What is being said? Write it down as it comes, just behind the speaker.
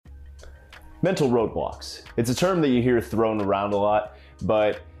Mental roadblocks. It's a term that you hear thrown around a lot,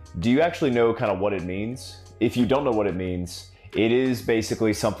 but do you actually know kind of what it means? If you don't know what it means, it is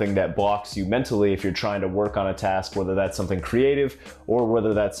basically something that blocks you mentally if you're trying to work on a task, whether that's something creative or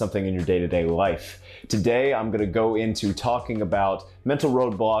whether that's something in your day-to-day life. Today, I'm going to go into talking about mental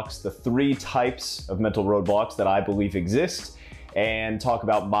roadblocks, the 3 types of mental roadblocks that I believe exist, and talk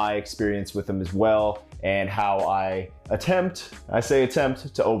about my experience with them as well, and how I say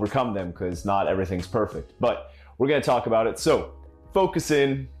attempt to overcome them, because not everything's perfect. But we're going to talk about it, so focus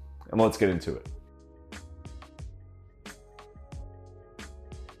in and let's get into it.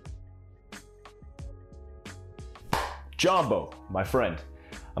 Jumbo, my friend,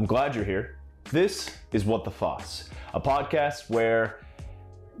 I'm glad you're here. This is What the Foss, a podcast where,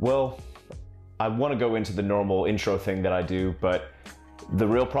 well, I want to go into the normal intro thing that I do, but the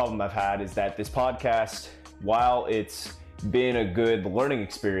real problem I've had is that this podcast, while it's been a good learning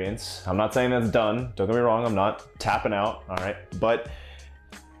experience, I'm not saying that's done, don't get me wrong, I'm not tapping out, all right, but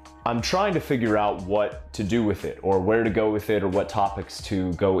I'm trying to figure out what to do with it, or where to go with it, or what topics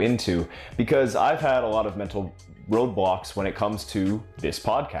to go into, because I've had a lot of mental roadblocks when it comes to this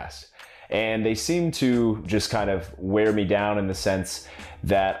podcast. And they seem to just kind of wear me down in the sense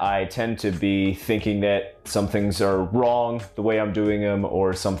that I tend to be thinking that some things are wrong the way I'm doing them,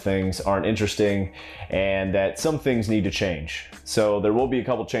 or some things aren't interesting, and that some things need to change. So there will be a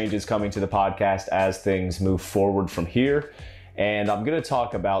couple changes coming to the podcast as things move forward from here. And I'm going to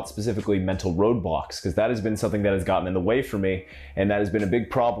talk about specifically mental roadblocks, because that has been something that has gotten in the way for me, and that has been a big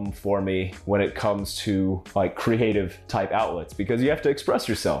problem for me when it comes to like creative type outlets, because you have to express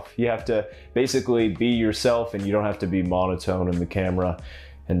yourself. You have to basically be yourself, and you don't have to be monotone in the camera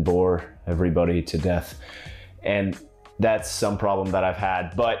and bore everybody to death. And that's some problem that I've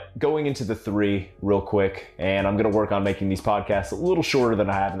had. But going into the 3 real quick, and I'm going to work on making these podcasts a little shorter than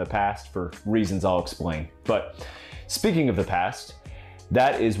I have in the past for reasons I'll explain. But speaking of the past,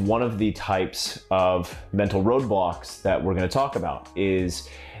 that is one of the types of mental roadblocks that we're going to talk about, is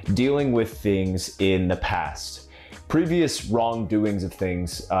dealing with things in the past. Previous wrongdoings of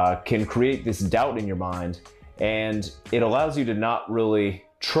things can create this doubt in your mind, and it allows you to not really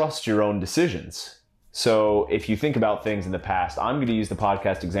trust your own decisions. So if you think about things in the past, I'm going to use the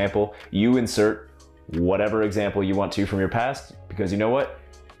podcast example. You insert whatever example you want to from your past, because you know what?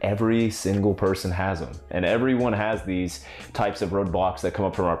 Every single person has them, and everyone has these types of roadblocks that come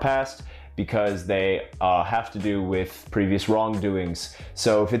up from our past because they have to do with previous wrongdoings.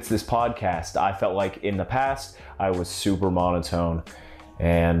 So if it's this podcast, I felt like in the past I was super monotone,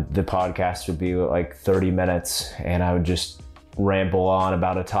 and the podcast would be like 30 minutes, and I would just ramble on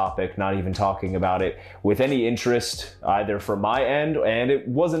about a topic, not even talking about it with any interest either from my end, and it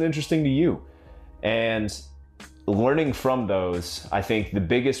wasn't interesting to you. And learning from those, I think the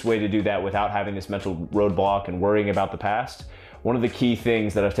biggest way to do that without having this mental roadblock and worrying about the past, one of the key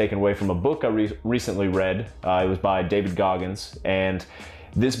things that I've taken away from a book I recently read, it was by David Goggins, and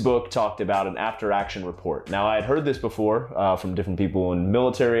this book talked about an after-action report. Now, I had heard this before from different people in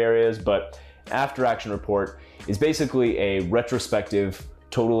military areas, but after-action report is basically a retrospective,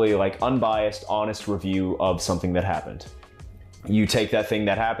 totally like unbiased, honest review of something that happened. You take that thing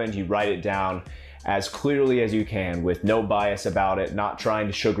that happened, you write it down as clearly as you can with no bias about it, not trying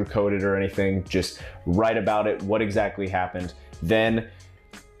to sugarcoat it or anything, just write about it, what exactly happened. Then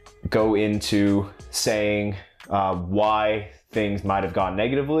go into saying why things might have gone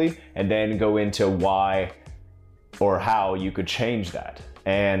negatively, and then go into why or how you could change that.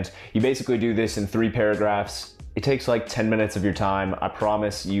 And you basically do this in 3 paragraphs. It takes like 10 minutes of your time. I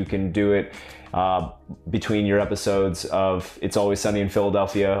promise you can do it between your episodes of It's Always Sunny in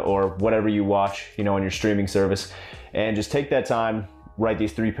Philadelphia or whatever you watch, on your streaming service. And just take that time, write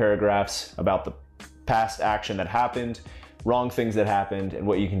these 3 paragraphs about the past action that happened, wrong things that happened, and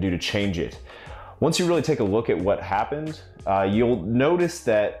what you can do to change it. Once you really take a look at what happened, you'll notice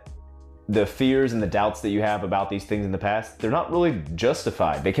that the fears and the doubts that you have about these things in the past, they're not really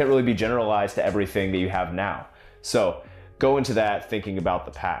justified. They can't really be generalized to everything that you have now. So go into that thinking about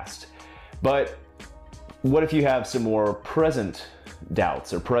the past. But what if you have some more present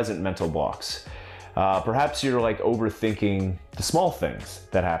doubts or present mental blocks? Perhaps you're like overthinking the small things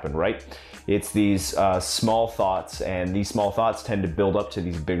that happen, right? It's these small thoughts, and these small thoughts tend to build up to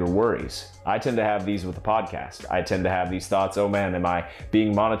these bigger worries. I tend to have these with the podcast. I tend to have these thoughts, oh man, am I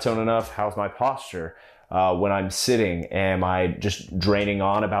being monotone enough? How's my posture? When I'm sitting, am I just draining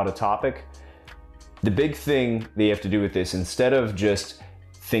on about a topic? The big thing that you have to do with this, instead of just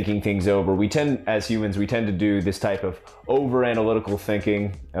thinking things over. As humans, we tend to do this type of over-analytical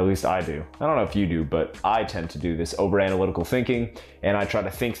thinking. At least I do. I don't know if you do, but I tend to do this over-analytical thinking, and I try to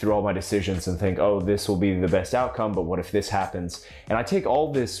think through all my decisions and think, oh, this will be the best outcome, but what if this happens? And I take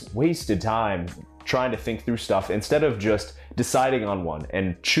all this wasted time trying to think through stuff instead of just deciding on one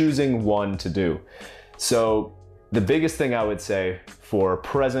and choosing one to do. So the biggest thing I would say for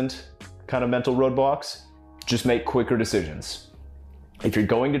present kind of mental roadblocks, just make quicker decisions. If you're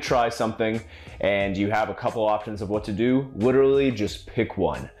going to try something and you have a couple options of what to do, literally just pick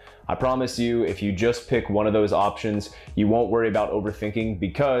one. I promise you, if you just pick one of those options, you won't worry about overthinking,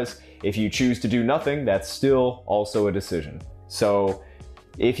 because if you choose to do nothing, that's still also a decision. So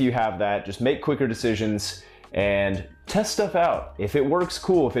if you have that, just make quicker decisions and test stuff out. If it works,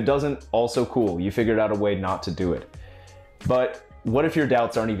 cool. If it doesn't, also cool. You figured out a way not to do it. But what if your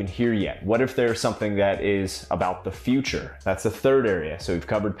doubts aren't even here yet? What if there's something that is about the future? That's the third area. So we've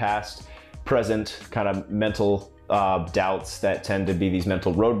covered past, present, kind of mental doubts that tend to be these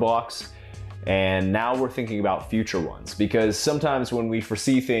mental roadblocks. And now we're thinking about future ones, because sometimes when we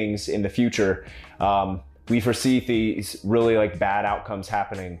foresee things in the future, we foresee these really like bad outcomes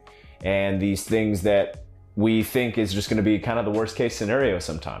happening, and these things that we think is just going to be kind of the worst case scenario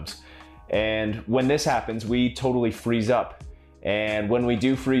sometimes. And when this happens, we totally freeze up. And when we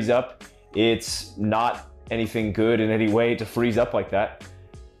do freeze up, it's not anything good in any way to freeze up like that.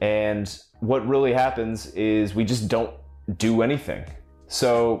 And what really happens is we just don't do anything.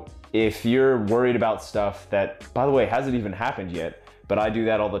 So if you're worried about stuff that, by the way, hasn't even happened yet, but I do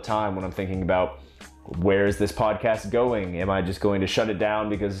that all the time when I'm thinking about, where is this podcast going? Am I just going to shut it down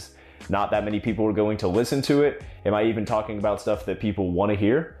because not that many people are going to listen to it? Am I even talking about stuff that people want to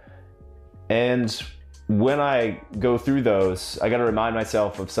hear? And when I go through those, I got to remind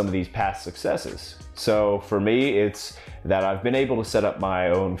myself of some of these past successes. So for me, it's that I've been able to set up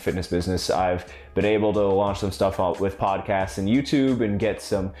my own fitness business. I've been able to launch some stuff with podcasts and YouTube and get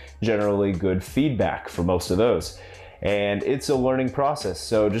some generally good feedback for most of those. And it's a learning process.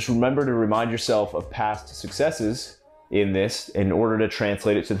 So just remember to remind yourself of past successes in this in order to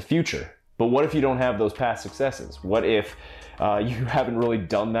translate it to the future. But what if you don't have those past successes? What if you haven't really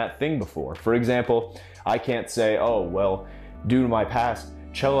done that thing before? For example, I can't say, oh, well, due to my past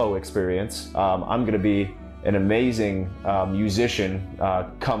cello experience, I'm going to be an amazing musician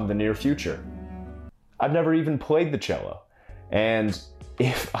come the near future. I've never even played the cello. And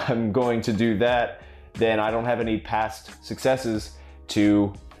if I'm going to do that, then I don't have any past successes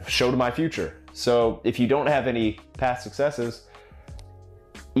to show to my future. So if you don't have any past successes,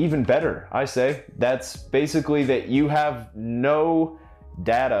 even better, I say. That's basically that you have no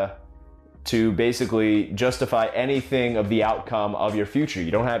data to basically justify anything of the outcome of your future.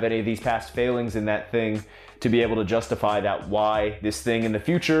 You don't have any of these past failings in that thing to be able to justify that why this thing in the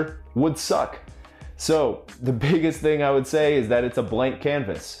future would suck. So the biggest thing I would say is that it's a blank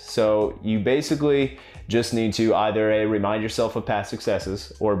canvas. So you basically just need to either A, remind yourself of past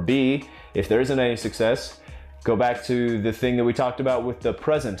successes, or B, if there isn't any success, go back to the thing that we talked about with the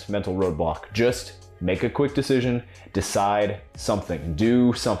present mental roadblock. Just make a quick decision, decide something,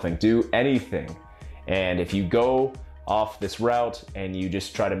 do anything. And if you go off this route and you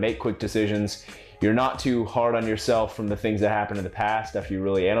just try to make quick decisions, you're not too hard on yourself from the things that happened in the past after you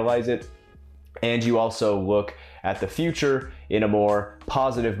really analyze it. And you also look at the future in a more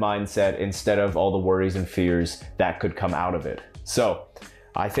positive mindset instead of all the worries and fears that could come out of it. So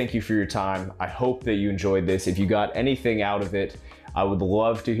I thank you for your time. I hope that you enjoyed this. If you got anything out of it, I would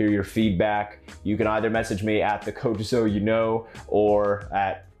love to hear your feedback. You can either message me at the Coach So You Know or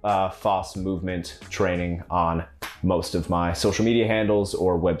at Foss Movement Training on most of my social media handles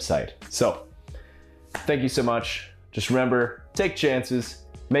or website. So thank you so much. Just remember, take chances,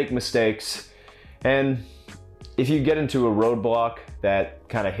 make mistakes, and if you get into a roadblock that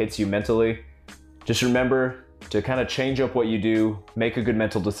kind of hits you mentally, just remember to kind of change up what you do, make a good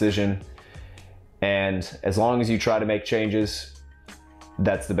mental decision, and as long as you try to make changes,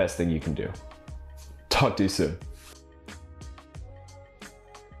 that's the best thing you can do. Talk to you soon.